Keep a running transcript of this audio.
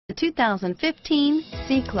The 2015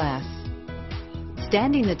 C-Class.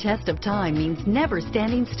 Standing the test of time means never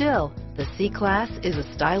standing still. The C-Class is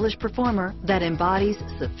a stylish performer that embodies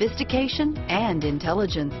sophistication and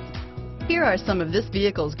intelligence. Here are some of this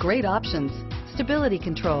vehicle's great options: stability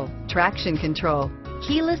control, traction control,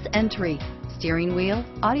 keyless entry, steering wheel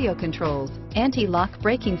audio controls, anti-lock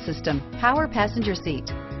braking system, power passenger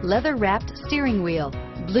seat, leather-wrapped steering wheel,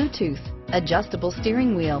 Bluetooth, adjustable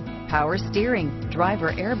steering wheel, power steering,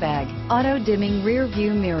 driver airbag, auto-dimming rear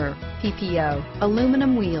view mirror, PPO,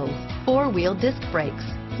 aluminum wheels, four-wheel disc brakes,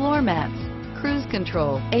 floor mats, cruise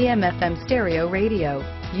control, AM/FM stereo radio,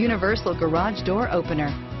 universal garage door opener,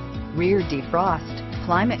 rear defrost,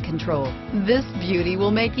 climate control. This beauty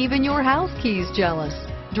will make even your house keys jealous.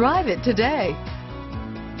 Drive it today.